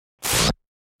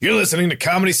You're listening to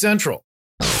Comedy Central.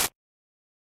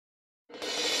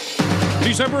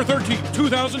 December 13th,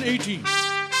 2018.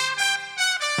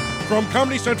 From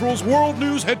Comedy Central's World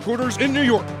News headquarters in New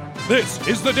York, this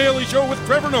is The Daily Show with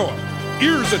Trevor Noah,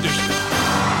 Ears Edition.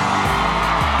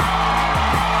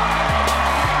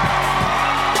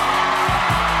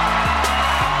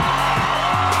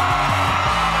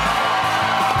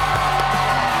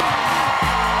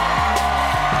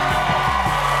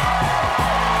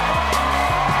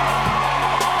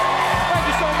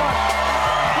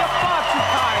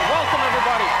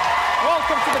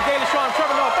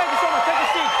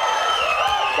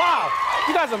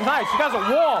 Nice. You guys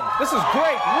are warm. This is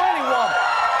great. Really warm.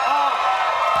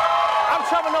 I'm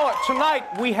Trevor Noah. Tonight,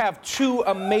 we have two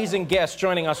amazing guests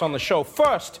joining us on the show.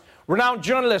 First, renowned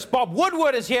journalist Bob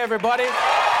Woodward is here, everybody.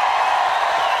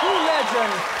 True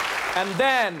legend. And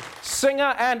then,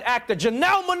 singer and actor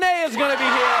Janelle Monae is going to be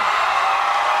here.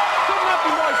 Could not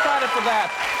be more excited for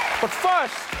that. But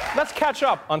first, let's catch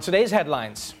up on today's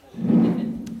headlines.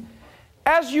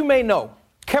 As you may know,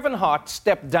 Kevin Hart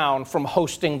stepped down from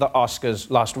hosting the Oscars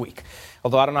last week.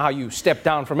 Although I don't know how you step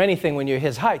down from anything when you're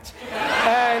his height.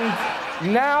 And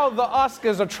now the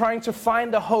Oscars are trying to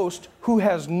find a host who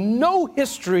has no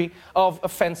history of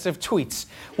offensive tweets,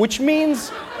 which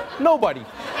means nobody.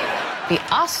 The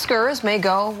Oscars may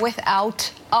go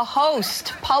without a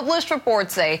host. Published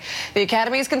reports say the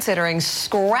Academy is considering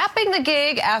scrapping the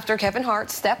gig after Kevin Hart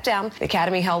stepped down. The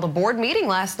Academy held a board meeting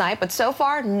last night, but so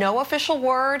far, no official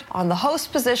word on the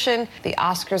host position. The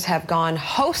Oscars have gone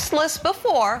hostless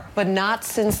before, but not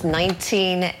since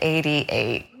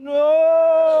 1988.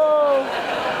 No!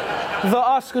 The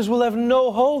Oscars will have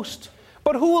no host.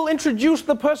 But who will introduce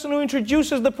the person who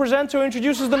introduces the presenter who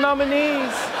introduces the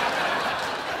nominees?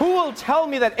 Who will tell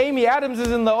me that Amy Adams is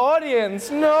in the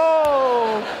audience?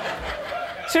 No.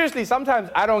 Seriously, sometimes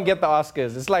I don't get the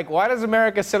Oscars. It's like, why does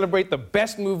America celebrate the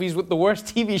best movies with the worst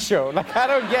TV show? Like, I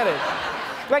don't get it.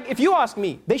 Like, if you ask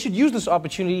me, they should use this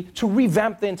opportunity to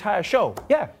revamp the entire show.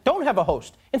 Yeah, don't have a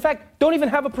host. In fact, don't even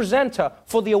have a presenter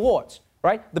for the awards,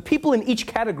 right? The people in each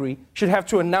category should have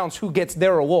to announce who gets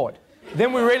their award.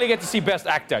 Then we really get to see Best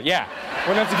Actor, yeah.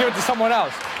 We don't have to give it to someone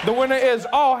else. The winner is,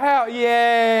 oh, hell,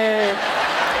 yay.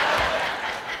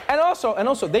 And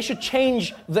also, they should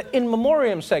change the in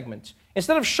memoriam segment.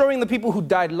 Instead of showing the people who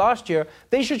died last year,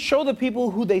 they should show the people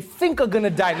who they think are gonna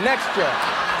die next year.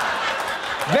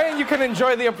 Then you can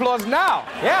enjoy the applause now,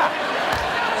 yeah.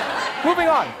 Moving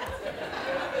on.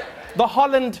 The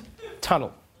Holland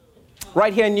Tunnel,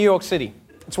 right here in New York City.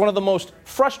 It's one of the most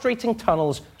frustrating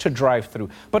tunnels to drive through.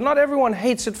 But not everyone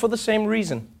hates it for the same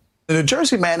reason. The New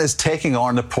Jersey man is taking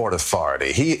on the Port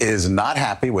Authority. He is not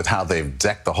happy with how they've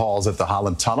decked the halls at the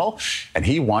Holland Tunnel, and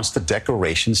he wants the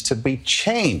decorations to be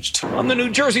changed. On the New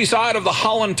Jersey side of the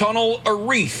Holland Tunnel, a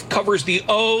wreath covers the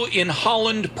O in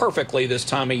Holland perfectly this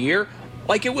time of year,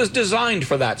 like it was designed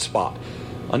for that spot.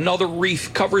 Another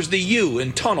wreath covers the U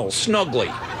in Tunnel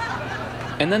snugly.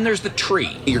 And then there's the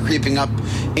tree. You're creeping up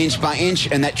inch by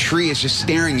inch, and that tree is just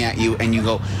staring at you, and you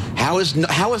go, how is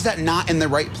that not in the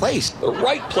right place? The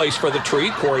right place for the tree,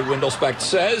 Corey Windlespect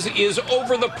says, is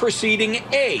over the preceding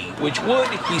A, which would,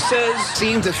 he says,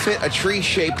 seem to fit a tree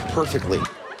shape perfectly.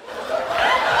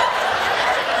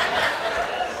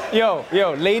 Yo,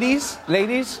 ladies,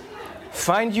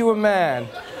 find you a man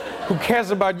who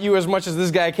cares about you as much as this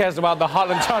guy cares about the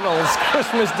Holland Tunnel's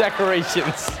Christmas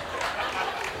decorations.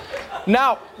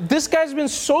 Now, this guy's been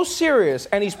so serious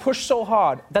and he's pushed so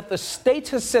hard that the state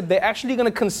has said they're actually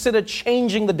going to consider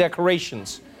changing the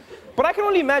decorations. But I can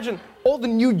only imagine all the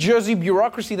New Jersey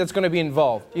bureaucracy that's going to be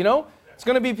involved, you know? It's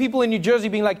going to be people in New Jersey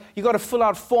being like, you got to fill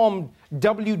out form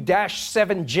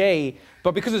W-7J,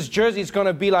 but because it's Jersey, it's going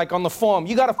to be like on the form,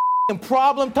 you got a f***ing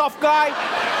problem, tough guy?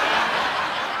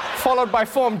 Followed by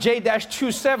form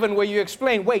J-27 where you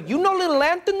explain, wait, you know little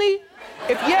Anthony?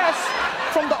 If yes,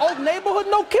 from the old neighborhood?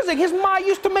 No kidding. His ma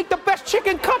used to make the best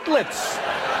chicken cutlets.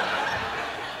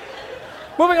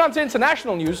 Moving on to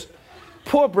international news.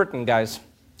 Poor Britain, guys.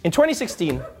 In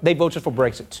 2016, they voted for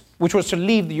Brexit, which was to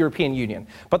leave the European Union.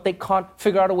 But they can't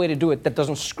figure out a way to do it that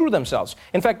doesn't screw themselves.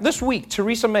 In fact, this week,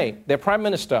 Theresa May, their prime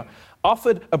minister,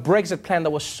 offered a Brexit plan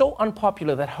that was so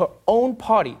unpopular that her own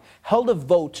party held a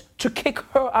vote to kick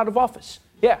her out of office.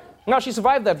 Yeah. Now, she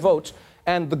survived that vote.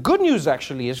 And the good news,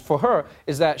 actually, is for her,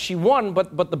 is that she won,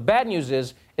 but the bad news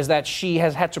is that she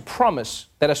has had to promise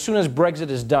that as soon as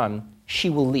Brexit is done, she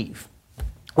will leave,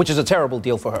 which is a terrible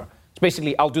deal for her. It's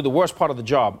basically, I'll do the worst part of the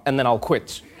job, and then I'll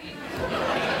quit.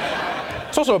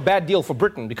 It's also a bad deal for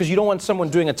Britain because you don't want someone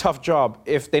doing a tough job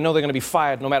if they know they're going to be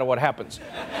fired no matter what happens.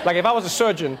 Like if I was a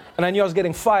surgeon and I knew I was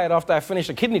getting fired after I finished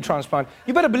a kidney transplant,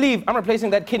 you better believe I'm replacing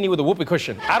that kidney with a whoopee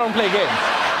cushion. I don't play games.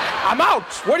 I'm out.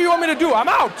 What do you want me to do? I'm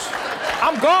out.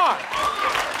 I'm gone.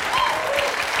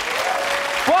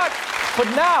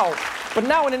 But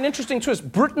now in an interesting twist,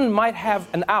 Britain might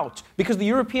have an out because the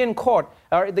European court,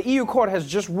 the EU court has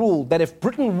just ruled that if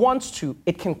Britain wants to,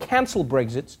 it can cancel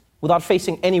Brexit without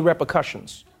facing any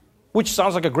repercussions, which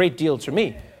sounds like a great deal to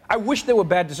me. I wish there were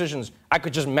bad decisions I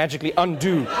could just magically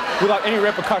undo without any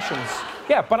repercussions.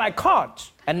 Yeah, but I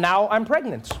can't, and now I'm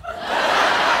pregnant.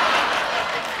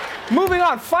 Moving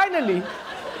on, finally,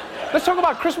 let's talk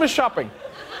about Christmas shopping.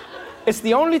 It's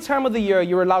the only time of the year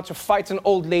you're allowed to fight an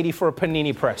old lady for a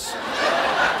panini press.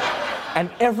 And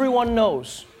everyone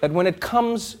knows that when it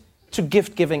comes to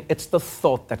gift giving, it's the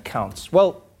thought that counts.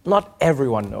 Well, not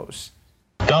everyone knows.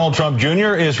 Donald Trump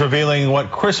Jr. is revealing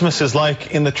what Christmas is like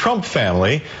in the Trump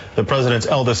family. The president's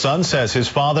eldest son says his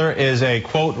father is a,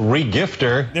 quote,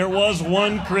 regifter. There was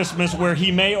one Christmas where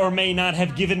he may or may not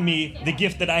have given me the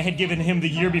gift that I had given him the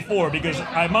year before because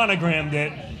I monogrammed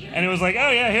it. And it was like,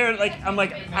 oh, yeah, here. Like, I'm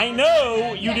like, I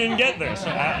know you didn't get this.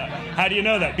 How do you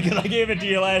know that? Because I gave it to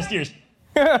you last year.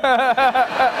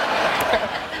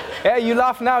 Yeah, you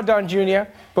laugh now, Don Jr.,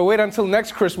 but wait until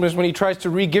next Christmas when he tries to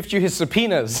re-gift you his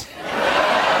subpoenas.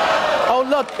 Oh,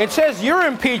 look, it says you're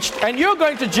impeached and you're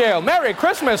going to jail. Merry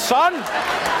Christmas, son. You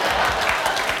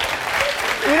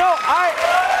know, I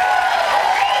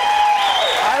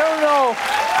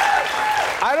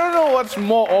don't know what's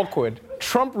more awkward.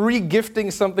 Trump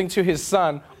re-gifting something to his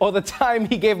son or the time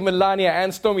he gave Melania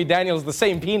and Stormy Daniels the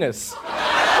same penis.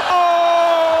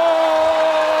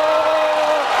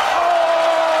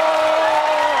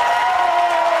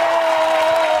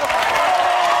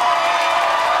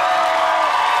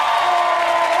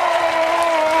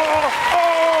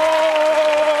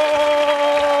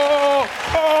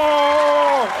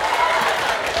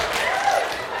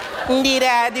 Did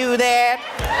I do that?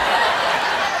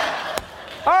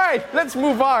 All right, let's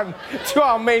move on to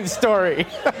our main story.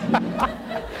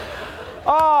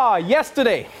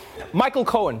 Yesterday, Michael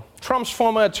Cohen, Trump's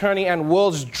former attorney and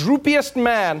world's droopiest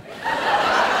man,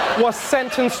 was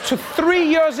sentenced to 3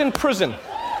 years in prison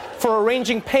for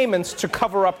arranging payments to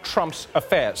cover up Trump's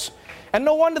affairs. And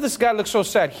no wonder this guy looks so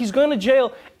sad. He's going to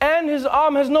jail and his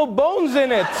arm has no bones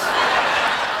in it.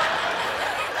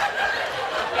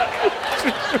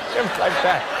 Like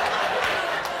that.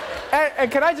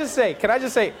 And can I just say,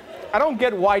 I don't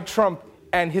get why Trump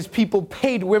and his people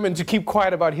paid women to keep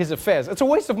quiet about his affairs. It's a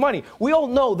waste of money. We all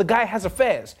know the guy has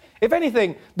affairs. If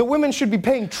anything, the women should be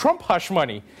paying Trump hush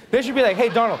money. They should be like, hey,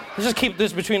 Donald, let's just keep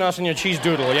this between us and your cheese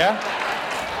doodle, yeah?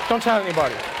 Don't tell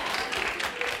anybody.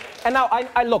 And now,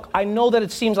 I know that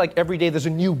it seems like every day there's a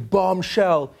new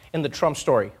bombshell in the Trump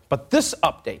story. But this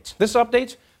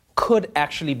update could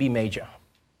actually be major.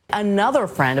 Another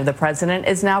friend of the president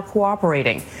is now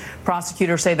cooperating.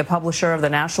 Prosecutors say the publisher of the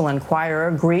National Enquirer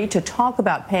agreed to talk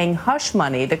about paying hush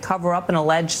money to cover up an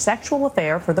alleged sexual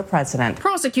affair for the president.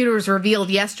 Prosecutors revealed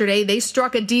yesterday they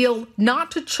struck a deal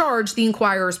not to charge the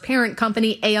Enquirer's parent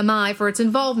company, AMI, for its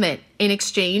involvement. In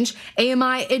exchange,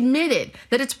 AMI admitted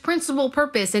that its principal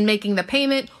purpose in making the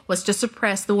payment was to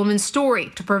suppress the woman's story,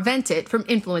 to prevent it from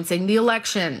influencing the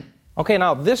election. Okay,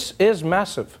 now this is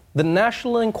massive. The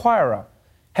National Enquirer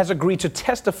has agreed to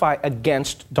testify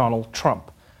against Donald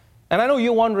Trump. And I know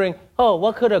you're wondering, oh,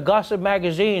 what could a gossip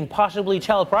magazine possibly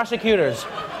tell prosecutors?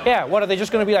 Yeah, what are they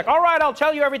just going to be like, all right, I'll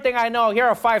tell you everything I know. Here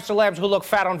are 5 celebs who look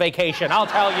fat on vacation. I'll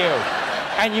tell you.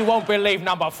 And you won't believe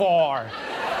number 4.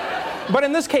 But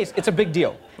in this case, it's a big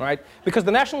deal, right? Because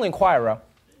the National Enquirer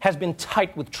has been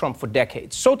tight with Trump for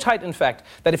decades. So tight, in fact,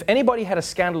 that if anybody had a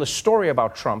scandalous story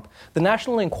about Trump, the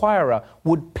National Enquirer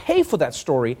would pay for that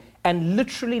story and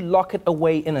literally lock it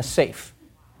away in a safe.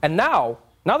 And now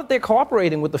that they're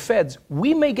cooperating with the feds,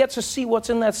 we may get to see what's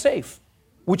in that safe,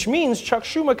 which means Chuck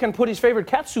Schumer can put his favorite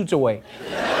cat suits away.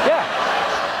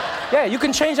 Yeah, you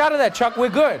can change out of that, Chuck, we're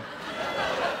good.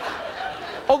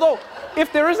 Although,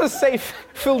 if there is a safe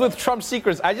filled with Trump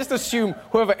secrets, I just assume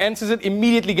whoever enters it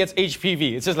immediately gets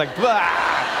HPV. It's just like, blah,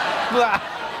 blah.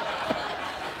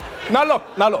 Now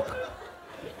look,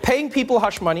 paying people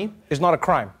hush money is not a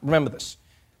crime, remember this.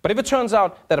 But if it turns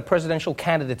out that a presidential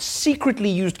candidate secretly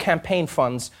used campaign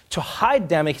funds to hide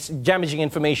damaging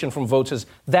information from voters,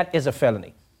 that is a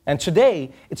felony. And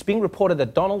today, it's being reported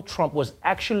that Donald Trump was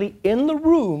actually in the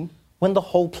room when the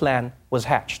whole plan was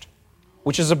hatched,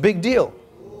 which is a big deal.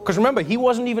 Because remember, he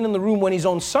wasn't even in the room when his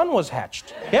own son was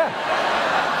hatched. Yeah.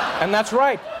 And that's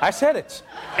right, I said it.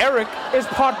 Eric is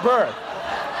part bird.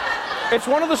 It's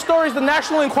one of the stories the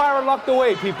National Enquirer locked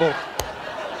away, people.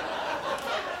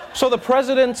 So the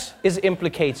president is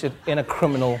implicated in a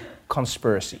criminal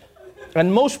conspiracy.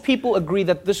 And most people agree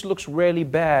that this looks really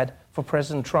bad for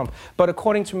President Trump. But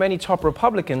according to many top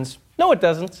Republicans, no, it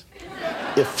doesn't.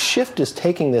 If Schiff is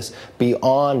taking this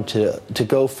beyond to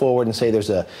go forward and say there's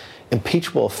a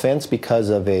impeachable offense because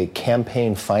of a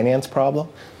campaign finance problem,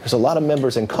 there's a lot of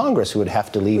members in Congress who would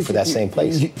have to leave for that same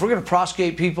place. If we're going to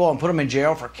prosecute people and put them in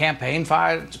jail for campaign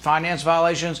finance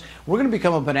violations, we're going to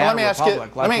become a banana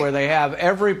republic, where they have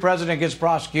every president gets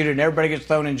prosecuted and everybody gets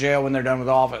thrown in jail when they're done with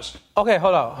office. Okay,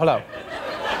 hold on.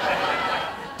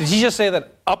 Did he just say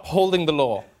that upholding the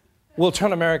law will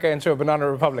turn America into a banana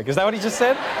republic? Is that what he just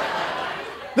said?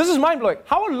 This is mind-blowing.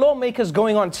 How are lawmakers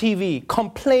going on TV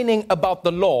complaining about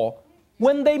the law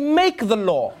when they make the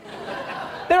law?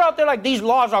 They're out there like, these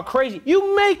laws are crazy.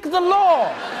 You make the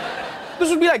law. This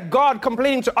would be like God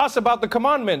complaining to us about the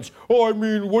commandments. Oh, I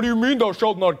mean, what do you mean thou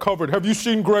shalt not covet? Have you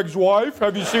seen Greg's wife?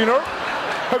 Have you seen her?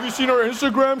 Have you seen her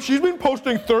Instagram? She's been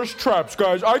posting thirst traps,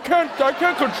 guys. I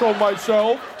can't control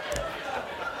myself.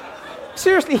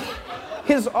 Seriously,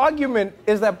 his argument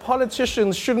is that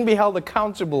politicians shouldn't be held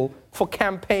accountable for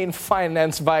campaign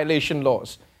finance violation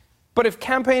laws. But if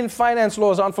campaign finance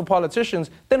laws aren't for politicians,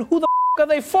 then who the are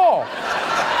they for?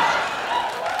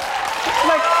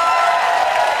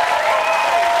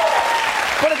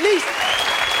 But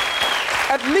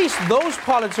at least those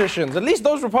politicians, at least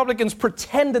those Republicans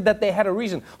pretended that they had a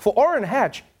reason. For Orrin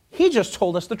Hatch, he just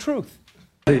told us the truth.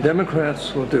 The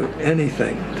Democrats will do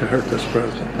anything to hurt this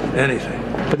president, anything.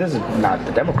 But this is not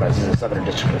the Democrats, this is the Southern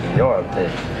District of New York, the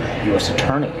U.S.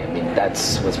 Attorney. I mean,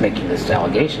 that's what's making this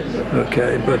allegation.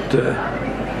 Okay, but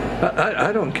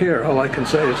I don't care. All I can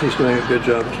say is he's doing a good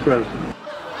job as president.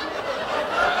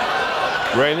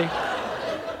 Really?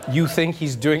 You think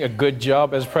he's doing a good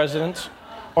job as president?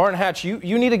 Orrin Hatch, you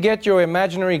need to get your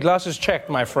imaginary glasses checked,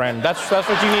 my friend. That's what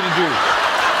you need to do.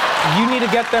 You need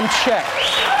to get them checked.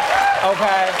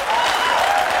 Okay.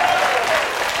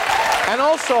 And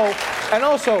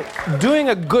also, doing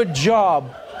a good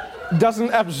job doesn't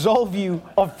absolve you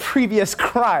of previous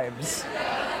crimes.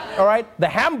 All right? The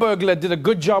Hamburglar did a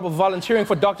good job of volunteering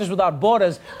for Doctors Without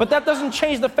Borders, but that doesn't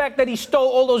change the fact that he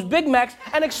stole all those Big Macs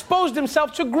and exposed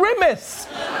himself to Grimace.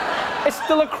 It's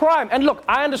still a crime. And look,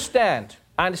 I understand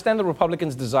the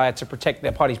Republicans' desire to protect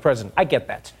their party's president. I get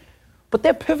that. But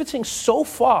they're pivoting so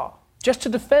far just to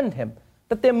defend him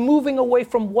that they're moving away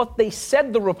from what they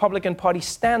said the Republican Party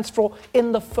stands for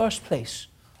in the first place: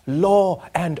 law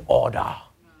and order.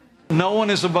 No one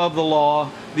is above the law.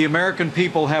 The American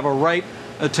people have a right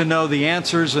to know the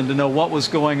answers and to know what was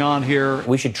going on here.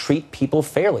 We should treat people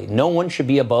fairly. No one should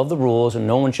be above the rules and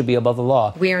no one should be above the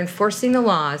law. We are enforcing the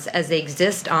laws as they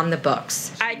exist on the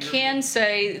books. I can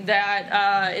say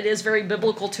that it is very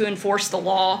biblical to enforce the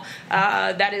law.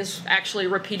 That is actually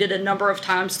repeated a number of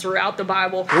times throughout the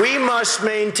Bible. We must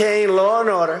maintain law and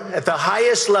order at the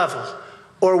highest level,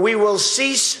 or we will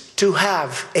cease to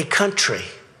have a country.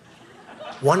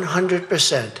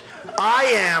 100%. I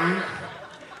am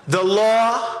the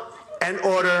law and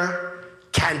order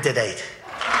candidate.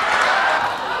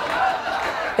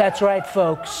 That's right,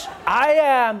 folks. I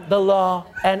am the law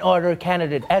and order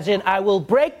candidate, as in I will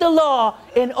break the law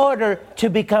in order to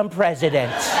become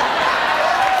president.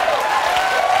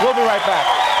 We'll be right back.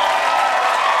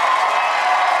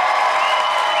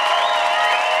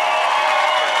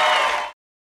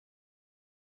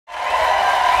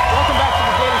 Welcome back to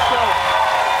the Daily Show.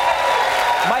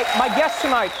 My guest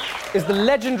tonight is the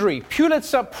legendary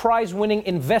Pulitzer Prize-winning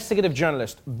investigative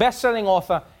journalist, best-selling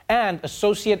author, and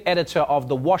associate editor of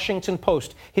The Washington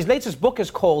Post. His latest book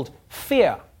is called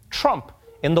Fear: Trump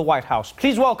in the White House.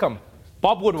 Please welcome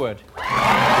Bob Woodward.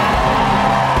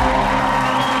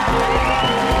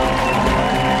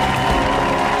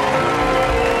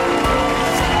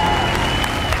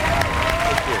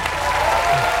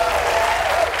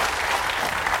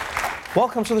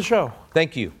 Welcome to the show.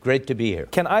 Thank you. Great to be here.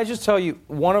 Can I just tell you,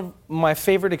 one of my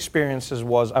favorite experiences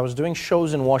was I was doing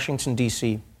shows in Washington,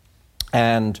 D.C.,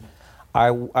 and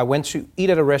I went to eat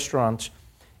at a restaurant,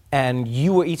 and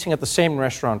you were eating at the same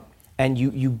restaurant, and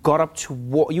you got up to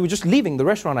you were just leaving the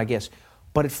restaurant, I guess,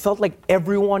 but it felt like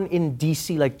everyone in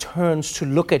D.C. like turns to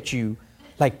look at you,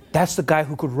 like that's the guy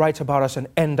who could write about us and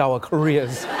end our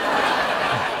careers.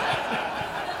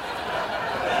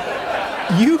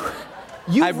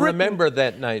 I remember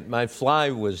that night. My fly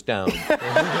was down.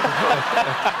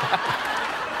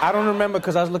 I don't remember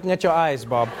because I was looking at your eyes,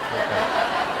 Bob.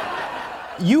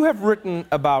 Okay. You have written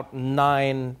about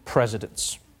 9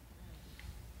 presidents.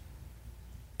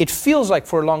 It feels like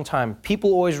for a long time,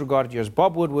 people always regarded you as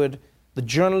Bob Woodward, the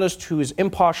journalist who is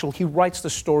impartial. He writes the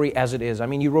story as it is. I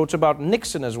mean, you wrote about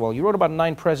Nixon as well. You wrote about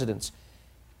 9 presidents.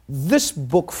 This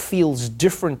book feels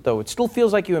different, though. It still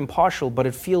feels like you're impartial, but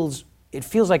it feels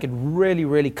like it really,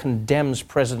 really condemns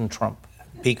President Trump.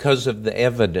 Because of the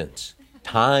evidence,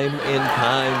 time and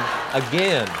time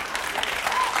again.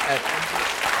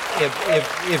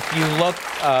 If you look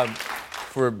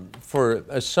for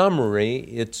a summary,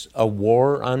 it's a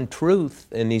war on truth,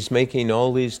 and he's making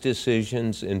all these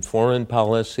decisions in foreign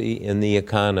policy, in the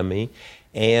economy,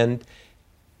 and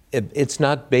it's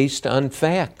not based on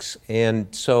facts.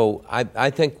 And so I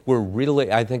think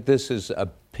I think this is a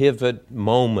pivot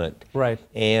moment. Right.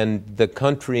 And the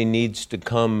country needs to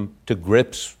come to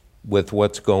grips with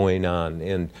what's going on.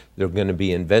 And there are going to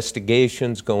be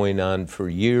investigations going on for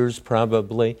years,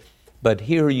 probably. But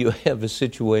here you have a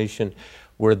situation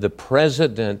where the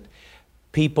president,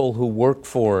 people who work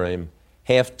for him,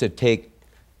 have to take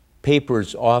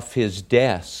papers off his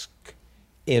desk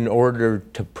in order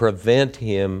to prevent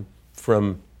him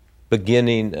from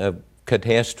beginning a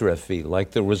catastrophe.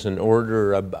 Like there was an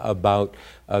order about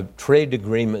a trade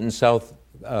agreement in South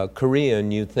Korea,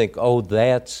 and you think, oh,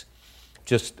 that's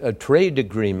just a trade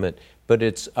agreement, but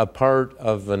it's a part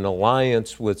of an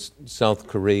alliance with South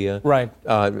Korea, right?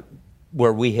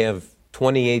 Where we have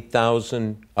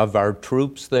 28,000 of our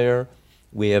troops there.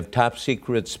 We have top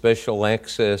secret special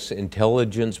access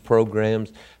intelligence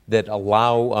programs that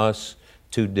allow us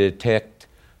to detect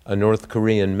a North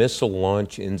Korean missile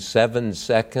launch in 7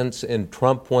 seconds, and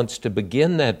Trump wants to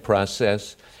begin that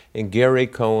process. And Gary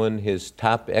Cohn, his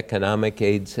top economic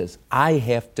aide, says, I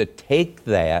have to take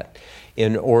that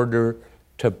in order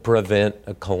to prevent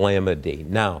a calamity.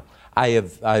 Now,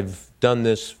 I've done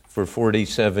this for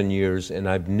 47 years, and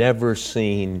I've never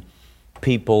seen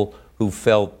people who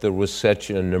felt there was such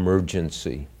an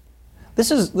emergency.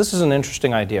 This is an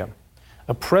interesting idea.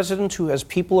 A president who has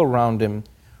people around him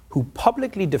who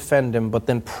publicly defend him, but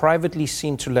then privately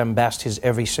seem to lambast his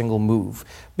every single move.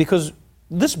 Because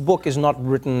this book is not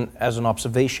written as an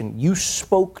observation. You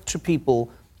spoke to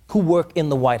people who work in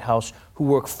the White House, who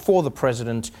work for the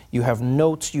president. You have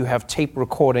notes, you have tape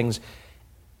recordings.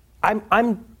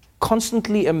 I'm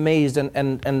constantly amazed,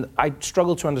 and I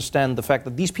struggle to understand the fact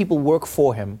that these people work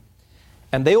for him,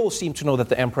 and they all seem to know that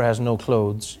the emperor has no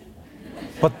clothes,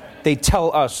 but they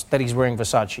tell us that he's wearing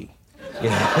Versace.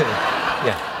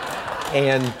 Yeah.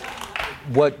 And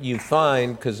what you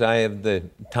find, because I have the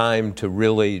time to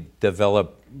really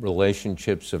develop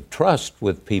relationships of trust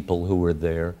with people who are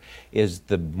there, is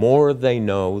the more they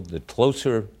know, the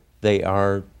closer they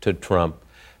are to Trump,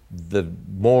 the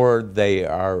more they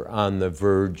are on the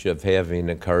verge of having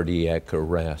a cardiac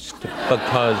arrest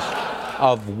because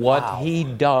of what he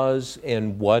does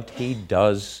and what he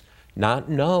does not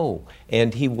know.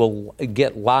 And he will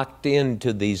get locked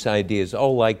into these ideas,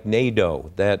 like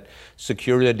NATO, that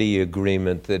security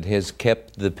agreement that has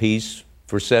kept the peace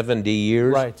for 70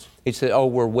 years. Right. He said,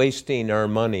 we're wasting our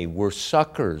money. We're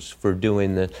suckers for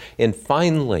doing this. And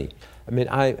finally,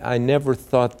 I never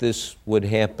thought this would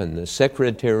happen. The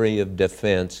Secretary of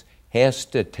Defense has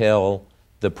to tell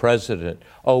the president,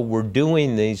 we're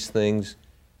doing these things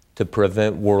to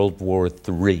prevent World War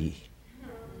III.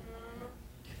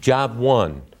 Job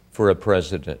one for a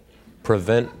president,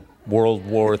 prevent World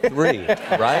War III,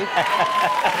 right?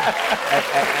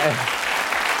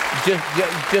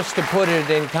 Just to put it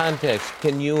in context,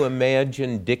 can you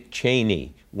imagine Dick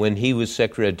Cheney, when he was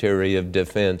Secretary of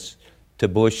Defense to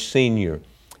Bush Sr.,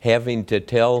 having to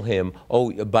tell him,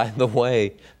 by the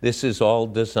way, this is all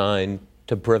designed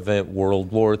to prevent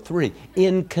World War III?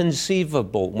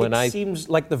 Inconceivable. It seems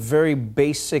like the very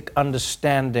basic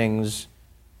understandings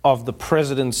of the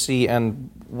presidency and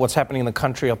what's happening in the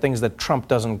country are things that Trump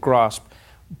doesn't grasp.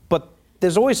 But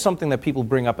there's always something that people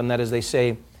bring up, and that is they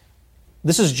say,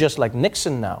 this is just like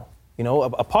Nixon now.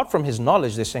 Apart from his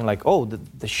knowledge, they're saying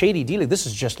the shady dealing, this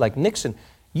is just like Nixon.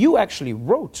 You actually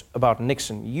wrote about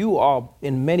Nixon. You are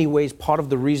in many ways part of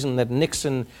the reason that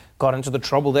Nixon got into the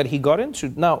trouble that he got into.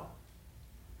 Now,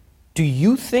 do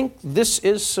you think this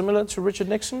is similar to Richard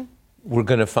Nixon? We're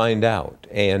going to find out,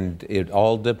 and it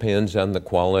all depends on the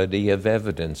quality of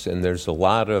evidence. And there's a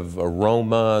lot of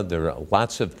aroma, there are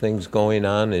lots of things going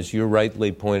on, as you're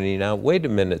rightly pointing out. Wait a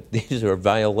minute, these are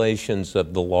violations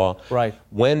of the law. Right.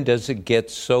 When does it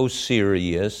get so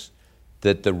serious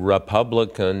that the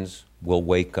Republicans will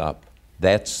wake up?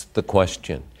 That's the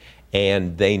question.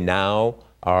 And they now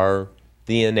are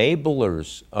the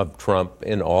enablers of Trump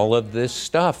in all of this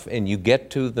stuff. And you get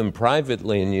to them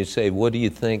privately and you say, what do you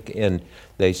think? And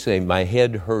they say, my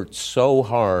head hurts so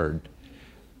hard.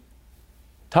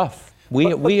 Tough.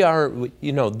 We are,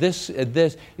 look,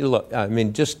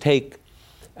 just take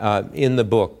in the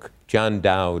book, John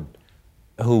Dowd,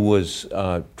 who was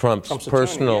Trump's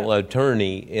personal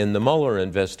attorney in the Mueller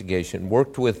investigation,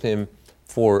 worked with him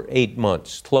for 8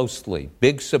 months closely,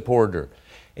 big supporter,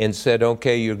 and said,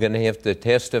 okay, you're going to have to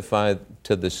testify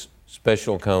to this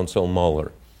special counsel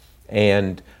Mueller.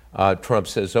 And Trump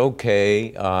says,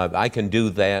 okay, I can do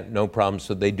that, no problem.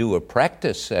 So they do a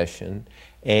practice session,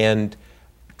 and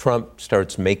Trump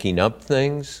starts making up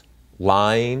things,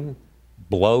 lying,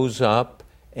 blows up,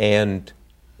 and...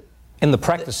 In the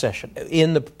practice session?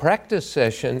 In the practice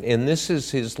session, and this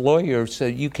is his lawyer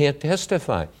said, you can't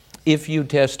testify. If you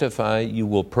testify, you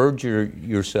will perjure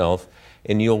yourself,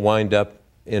 and you'll wind up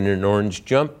in an orange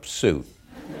jumpsuit,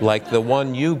 like the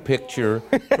one you picture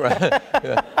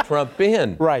Trump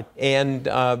in. Right. And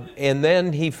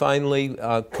then he finally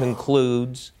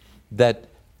concludes that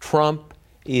Trump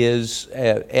is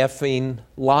an effing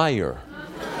liar.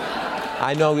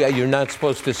 I know you're not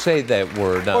supposed to say that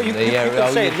word. Oh, you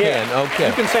can say it here. Okay.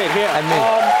 You can say it here. I mean,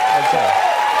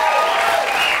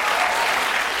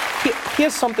 okay.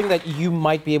 Here's something that you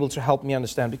might be able to help me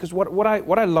understand, because what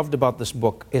I loved about this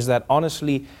book is that,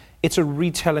 honestly, it's a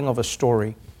retelling of a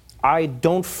story. I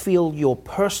don't feel your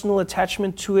personal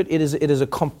attachment to it. It is a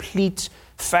complete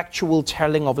factual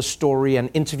telling of a story and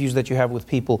interviews that you have with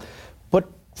people. But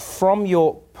from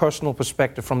your personal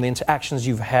perspective, from the interactions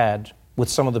you've had with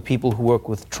some of the people who work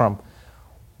with Trump,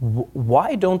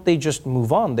 why don't they just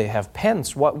move on? They have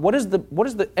Pence. What is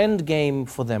the end game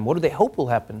for them? What do they hope will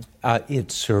happen?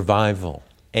 It's survival.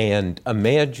 And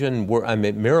imagine,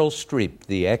 Meryl Streep,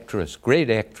 the actress, great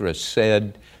actress,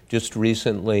 said just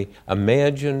recently,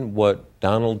 imagine what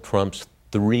Donald Trump's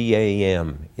 3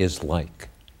 a.m. is like.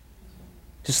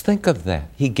 Just think of that.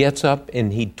 He gets up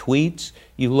and he tweets.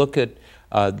 You look at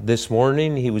this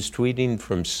morning, he was tweeting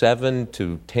from 7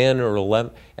 to 10 or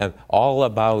 11, all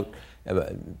about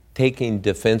taking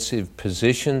defensive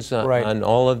positions on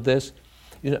all of this.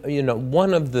 You know,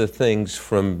 one of the things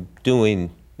from doing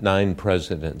 9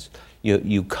 presidents,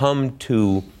 you come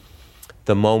to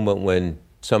the moment when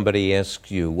somebody asks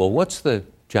you, well, what's the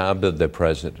job of the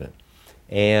president?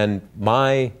 And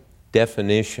my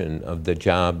definition of the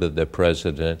job of the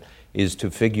president is to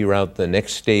figure out the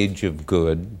next stage of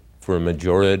good for a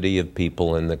majority of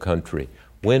people in the country.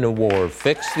 Win a war,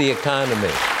 fix the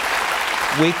economy.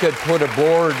 We could put a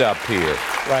board up here,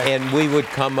 and we would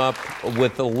come up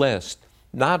with a list,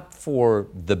 not for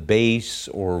the base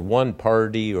or one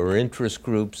party or interest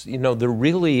groups. You know, there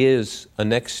really is a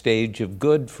next stage of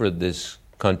good for this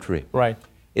country. Right.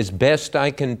 As best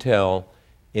I can tell,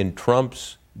 in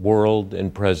Trump's world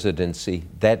and presidency,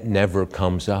 that never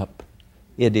comes up.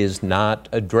 It is not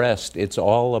addressed. It's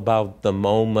all about the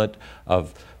moment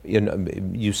of,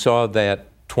 you saw that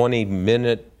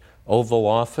 20-minute Oval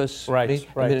Office. Right.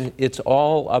 I mean, it's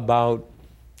all about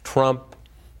Trump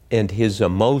and his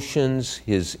emotions,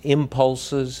 his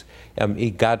impulses.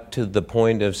 He got to the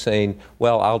point of saying,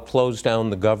 well, I'll close down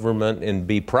the government and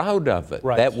be proud of it.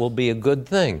 Right. That will be a good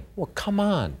thing. Well, come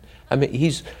on. I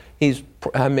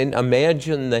mean,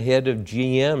 imagine the head of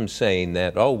GM saying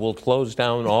that, oh, we'll close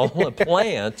down all the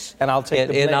plants and I'll take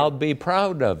the blame. And I'll be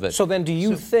proud of it. So then do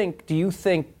you think,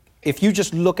 if you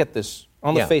just look at this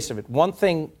on the face of it, one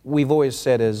thing we've always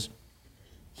said is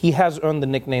he has earned the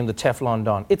nickname the Teflon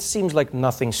Don. It seems like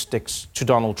nothing sticks to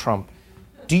Donald Trump.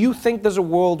 Do you think there's a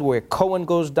world where Cohen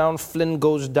goes down, Flynn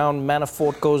goes down,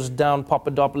 Manafort goes down,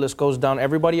 Papadopoulos goes down,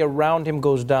 everybody around him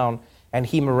goes down, and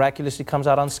he miraculously comes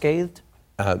out unscathed?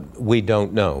 We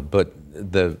don't know, but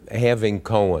having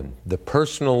Cohen, the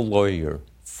personal lawyer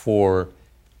for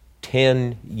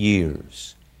 10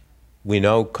 years, we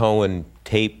know Cohen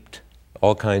taped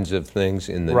all kinds of things.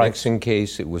 In the Nixon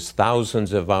case, it was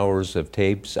thousands of hours of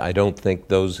tapes. I don't think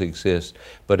those exist.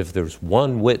 But if there's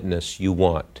one witness you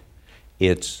want,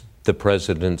 it's the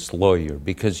president's lawyer.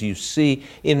 Because you see,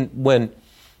 when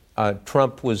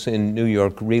Trump was in New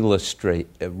York real estate,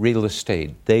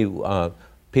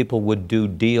 people would do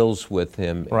deals with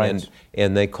him,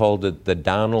 and they called it the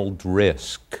Donald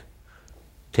risk,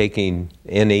 taking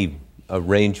any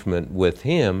arrangement with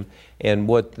him. And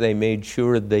what they made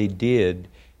sure they did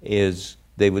is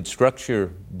they would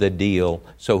structure the deal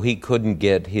so he couldn't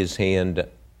get his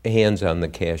hands on the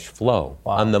cash flow,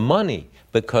 on the money,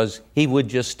 because he would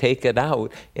just take it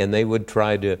out, and they would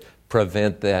try to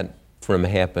prevent that from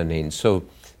happening. So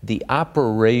the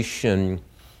operation,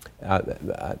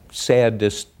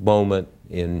 saddest moment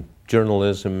in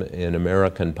journalism, in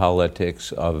American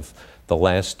politics of the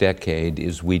last decade,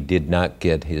 is we did not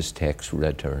get his tax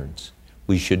returns.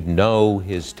 We should know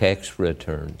his tax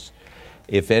returns.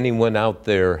 If anyone out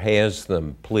there has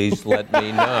them, please let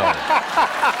me know.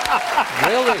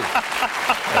 Really?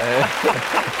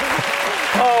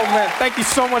 Oh, man, thank you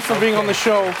so much for being on the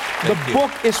show. The book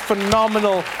is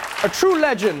phenomenal. A true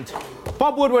legend.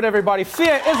 Bob Woodward, everybody.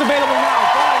 Fear is available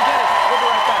now. Go out and get it. We'll be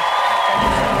right back.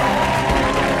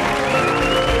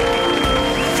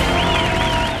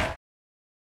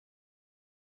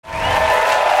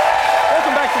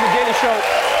 Welcome back to The Daily Show.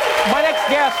 My next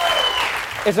guest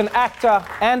is an actor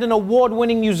and an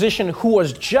award-winning musician who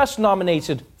was just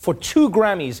nominated for 2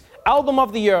 Grammys, Album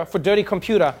of the Year for Dirty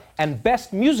Computer and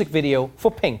Best Music Video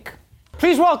for Pink.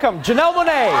 Please welcome Janelle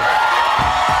Monae.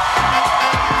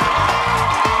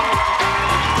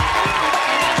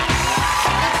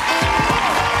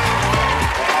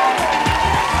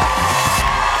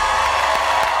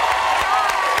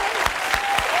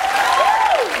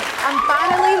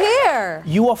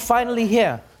 You are finally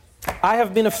here. I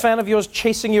have been a fan of yours,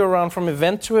 chasing you around from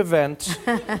event to event.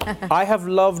 I have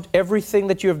loved everything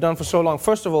that you have done for so long.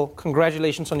 First of all,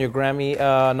 congratulations on your Grammy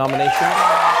nomination.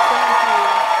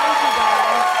 Thank you,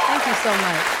 guys. Thank you so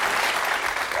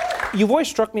much. You've always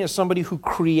struck me as somebody who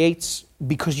creates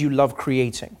because you love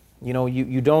creating. You know,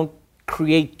 you don't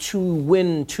create to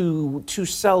win, to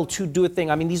sell, to do a thing.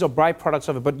 I mean, these are byproducts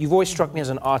of it, but you've always struck me as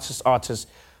an artist.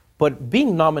 But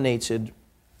being nominated,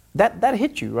 that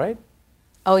hit you, right?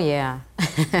 Oh, yeah.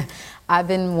 I've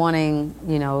been wanting,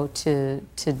 to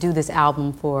do this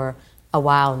album for a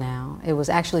while now. It was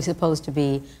actually supposed to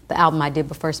be the album I did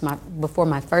before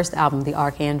my first album, The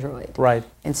Archandroid. Right.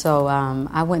 And so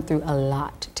I went through a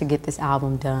lot to get this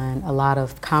album done, a lot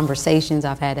of conversations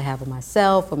I've had to have with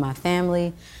myself, with my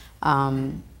family.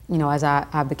 As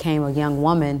I became a young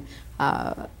woman,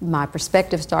 my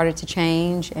perspective started to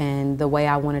change, and the way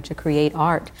I wanted to create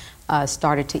art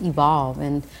started to evolve.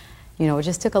 And it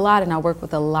just took a lot, and I worked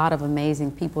with a lot of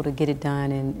amazing people to get it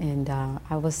done. And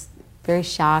I was very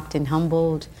shocked and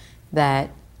humbled that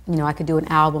I could do an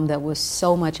album that was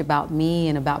so much about me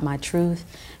and about my truth.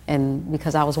 And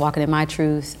because I was walking in my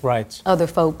truth, right, other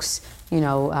folks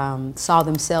saw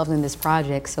themselves in this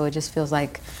project. So it just feels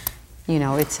like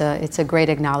it's a great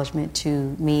acknowledgement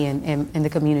to me and the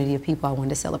community of people I wanted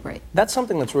to celebrate. That's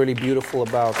something that's really beautiful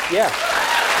about,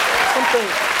 something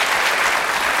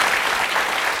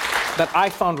that I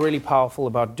found really powerful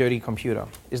about Dirty Computer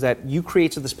is that you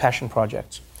created this passion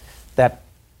project that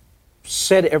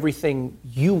said everything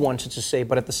you wanted to say,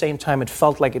 but at the same time it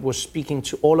felt like it was speaking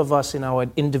to all of us in our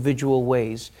individual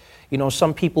ways.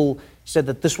 Some people said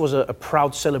that this was a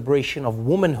proud celebration of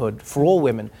womanhood for all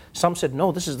women. Some said,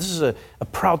 no, this is a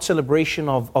proud celebration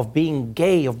of being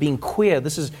gay, of being queer.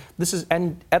 This is,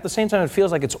 and at the same time, it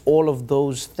feels like it's all of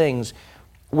those things.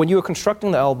 When you were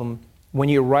constructing the album, when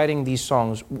you're writing these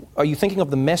songs, are you thinking of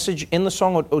the message in the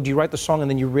song, or do you write the song and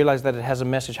then you realize that it has a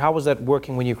message? How was that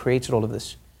working when you created all of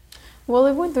this? Well,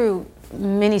 it went through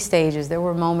many stages. There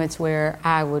were moments where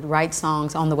I would write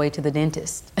songs on the way to the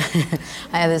dentist.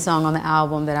 I had this song on the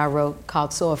album that I wrote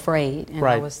called So Afraid. And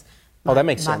right. I was that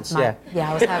makes sense, yeah.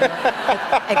 Yeah, I was having,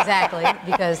 exactly,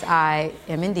 because I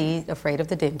am indeed afraid of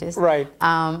the dentist. Right.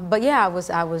 But yeah, I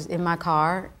was in my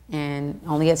car, and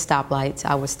only at stoplights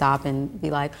I would stop and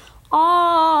be like,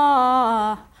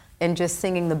 ah, and just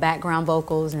singing the background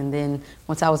vocals. And then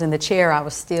once I was in the chair, I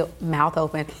was still mouth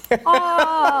open.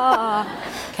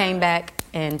 Came back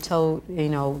and told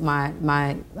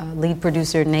my lead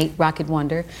producer, Nate Rocket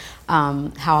Wonder,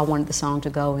 how I wanted the song to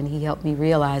go. And he helped me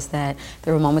realize that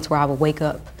there were moments where I would wake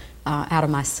up out of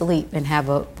my sleep and have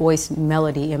a voice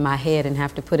melody in my head and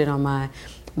have to put it on my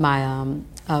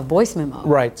voice memo.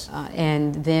 Right.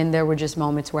 And then there were just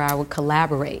moments where I would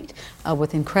collaborate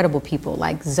with incredible people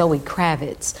like Zoe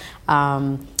Kravitz,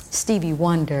 Stevie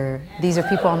Wonder. These are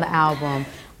people on the album.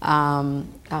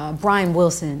 Brian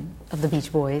Wilson of the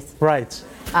Beach Boys. Right.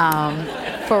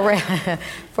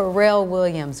 Pharrell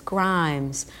Williams,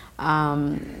 Grimes.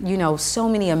 So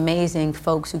many amazing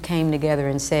folks who came together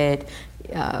and said,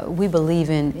 we believe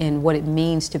in what it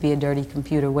means to be a dirty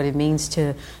computer, what it means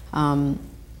to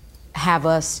have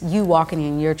you walking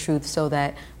in your truth so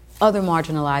that other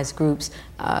marginalized groups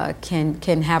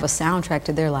can have a soundtrack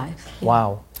to their life.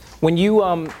 Wow. When you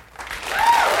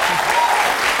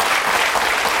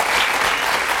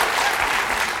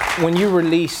when you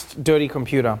released Dirty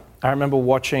Computer, I remember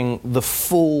watching the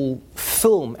full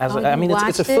film.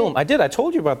 It's a film. I did. I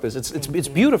told you about this. It's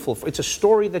beautiful. It's a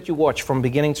story that you watch from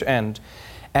beginning to end.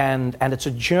 And it's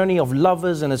a journey of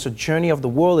lovers, and it's a journey of the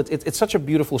world. It's such a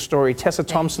beautiful story. Tessa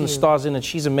Thompson stars in it.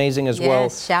 She's amazing as well.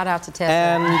 Yes, shout out to Tessa.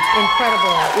 And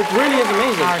incredible. It really is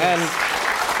amazing. Artist.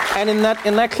 And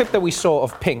in that clip that we saw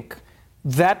of Pink,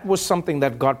 that was something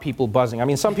that got people buzzing. I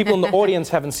mean, some people in the audience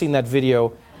haven't seen that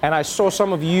video. And I saw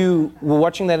some of you were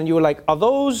watching that and you were like, are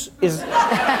those, is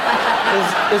that,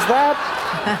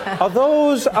 are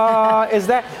those, is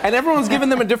that, and everyone's giving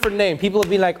them a different name. People have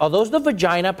been like, are those the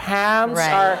vagina pants?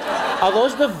 Right. Are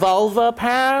those the vulva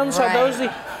pants? Right. Are those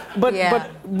the, but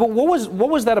what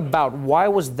was that about? Why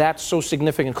was that so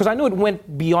significant? Because I know it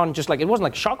went beyond just like, it wasn't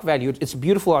like shock value, it's a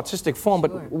beautiful artistic form,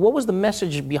 but what was the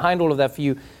message behind all of that for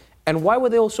you? And why were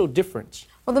they all so different?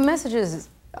 Well, the messages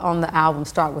on the album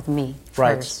start with me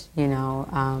first, you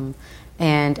know,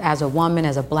 and as a woman,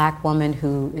 as a black woman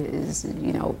who is,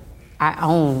 you know, I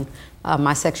own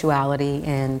my sexuality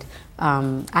and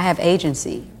I have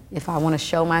agency. If I want to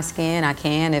show my skin, I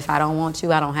can. If I don't want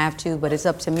to, I don't have to, but it's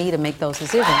up to me to make those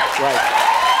decisions. Right.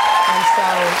 And so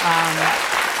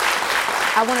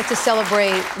I wanted to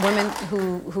celebrate women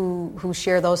who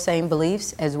share those same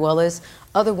beliefs, as well as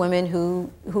other women who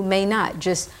may not.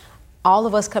 Just all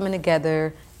of us coming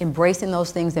together, embracing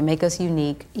those things that make us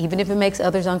unique, even if it makes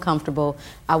others uncomfortable.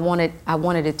 I wanted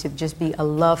it to just be a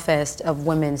love fest of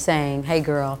women saying, hey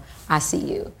girl, I see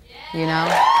you, you know?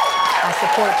 I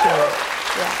support you.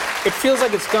 Yeah. It feels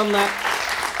like it's done that.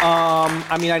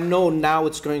 I mean, I know now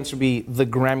it's going to be the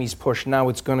Grammys push. Now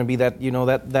it's going to be that, you know,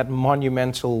 that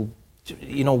monumental,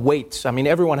 you know, weight. I mean,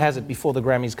 everyone has it before the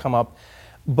Grammys come up.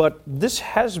 But this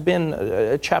has been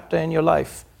a chapter in your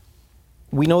life.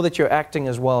 We know that you're acting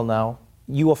as well now.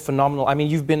 You are phenomenal. I mean,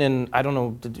 you've been in, I don't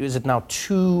know, is it now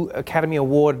 2 Academy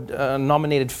Award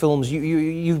nominated films?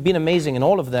 You've been amazing in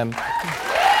all of them.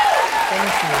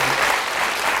 Thank you.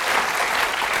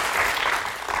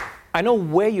 I know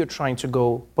where you're trying to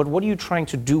go, but what are you trying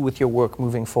to do with your work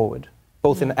moving forward,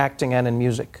 both in acting and in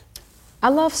music? I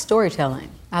love storytelling.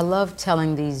 I love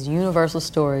telling these universal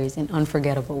stories in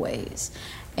unforgettable ways.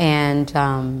 And,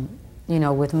 you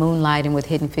know, with Moonlight and with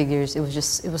Hidden Figures, it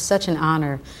was such an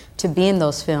honor to be in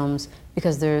those films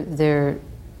because they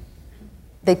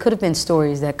could have been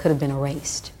stories that could have been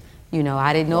erased. You know,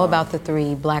 I didn't know about the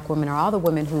 3 black women or all the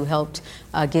women who helped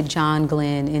get John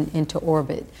Glenn into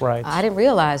orbit. Right. I didn't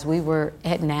realize we were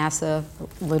at NASA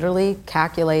literally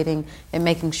calculating and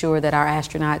making sure that our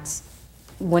astronauts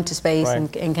went to space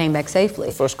and came back safely.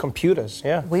 The first computers,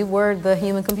 yeah. We were the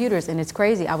human computers, and it's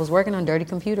crazy. I was working on Dirty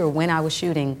Computer when I was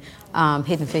shooting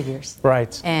Hidden Figures.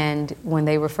 Right. And when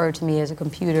they referred to me as a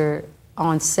computer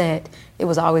on set, it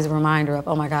was always a reminder of,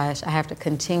 oh my gosh, I have to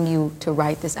continue to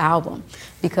write this album.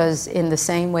 Because in the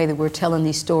same way that we're telling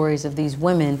these stories of these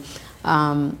women,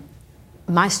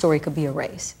 my story could be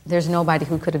erased. There's nobody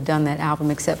who could have done that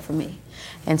album except for me.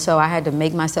 And so I had to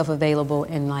make myself available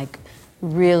and like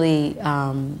really,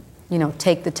 you know,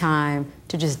 take the time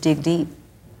to just dig deep.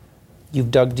 You've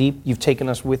dug deep. You've taken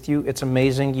us with you. It's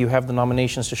amazing. You have the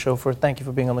nominations to show for it. Thank you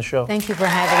for being on the show. Thank you for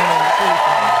having me.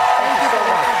 Thank you so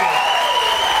much.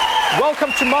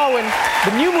 Welcome to Marwin.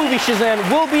 The new movie Shazam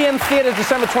will be in theaters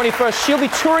December 21st. She'll be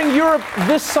touring Europe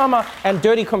this summer, and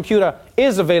Dirty Computer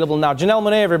is available now. Janelle,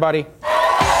 Monae, everybody.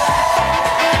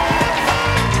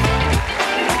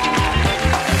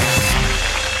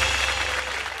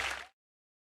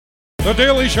 The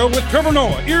Daily Show with Trevor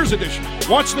Noah, Ears Edition.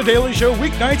 Watch The Daily Show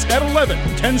weeknights at 11,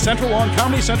 10 Central on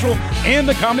Comedy Central and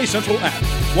the Comedy Central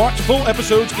app. Watch full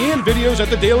episodes and videos at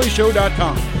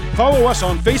thedailyshow.com. Follow us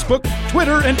on Facebook,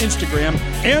 Twitter, and Instagram,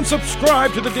 and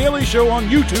subscribe to The Daily Show on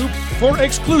YouTube for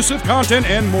exclusive content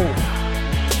and more.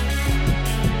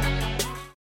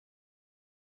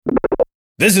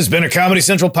 This has been a Comedy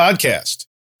Central podcast.